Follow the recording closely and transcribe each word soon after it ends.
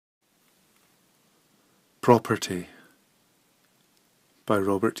Property by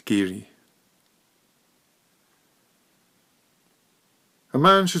Robert Garioch. A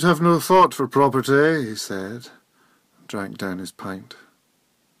man should have no thought for property, he said, and drank down his pint.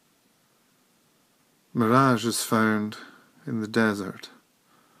 Mirage is found in the desert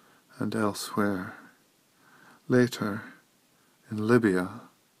and elsewhere. Later, in Libya,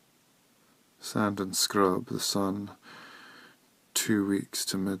 sand and scrub, the sun 2 weeks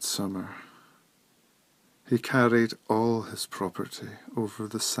to midsummer. He carried all his property over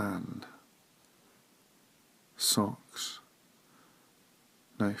the sand. Socks,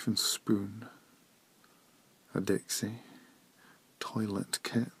 knife and spoon, a Dixie, toilet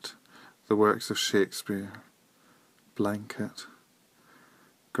kit, the works of Shakespeare, blanket,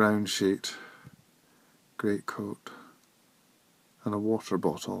 ground sheet, greatcoat, and a water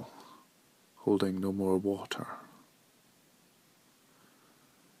bottle holding no more water.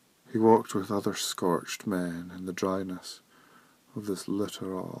 He walked with other scorched men in the dryness of this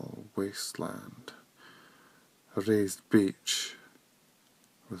literal wasteland, a raised beach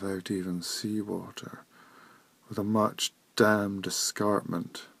without even seawater, with a much dammed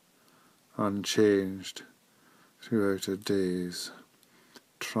escarpment, unchanged throughout a day's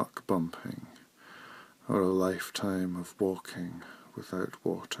truck bumping or a lifetime of walking without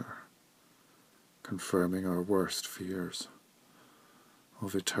water, confirming our worst fears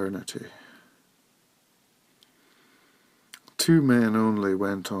of eternity. 2 men only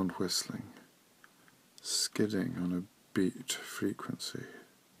went on whistling, skidding on a beat frequency,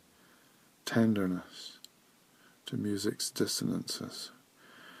 tenderness to music's dissonances,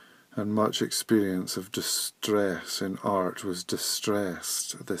 and much experience of distress in art was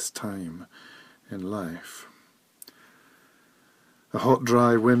distressed at this time in life. A hot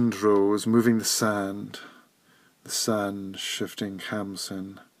dry wind rose, moving the sand shifting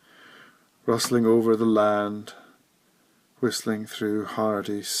Khamsin, rustling over the land, whistling through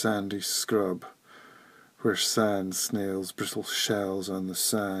hardy sandy scrub, where sand snails brittle shells on the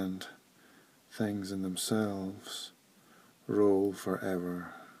sand, things in themselves, roll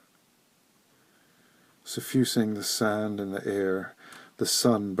forever. Suffusing the sand in the air, the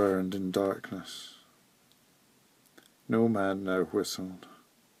sun burned in darkness. No man now whistled,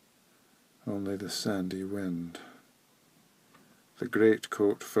 only the sandy wind. The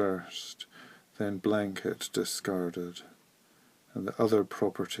greatcoat first, then blanket discarded, and the other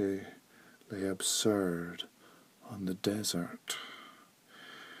property lay absurd on the desert.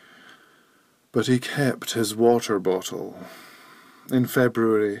 But he kept his water bottle. In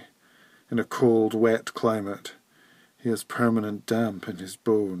February, in a cold, wet climate, he has permanent damp in his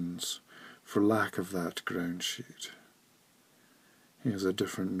bones for lack of that ground sheet. He has a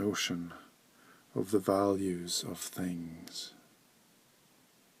different notion of the values of things.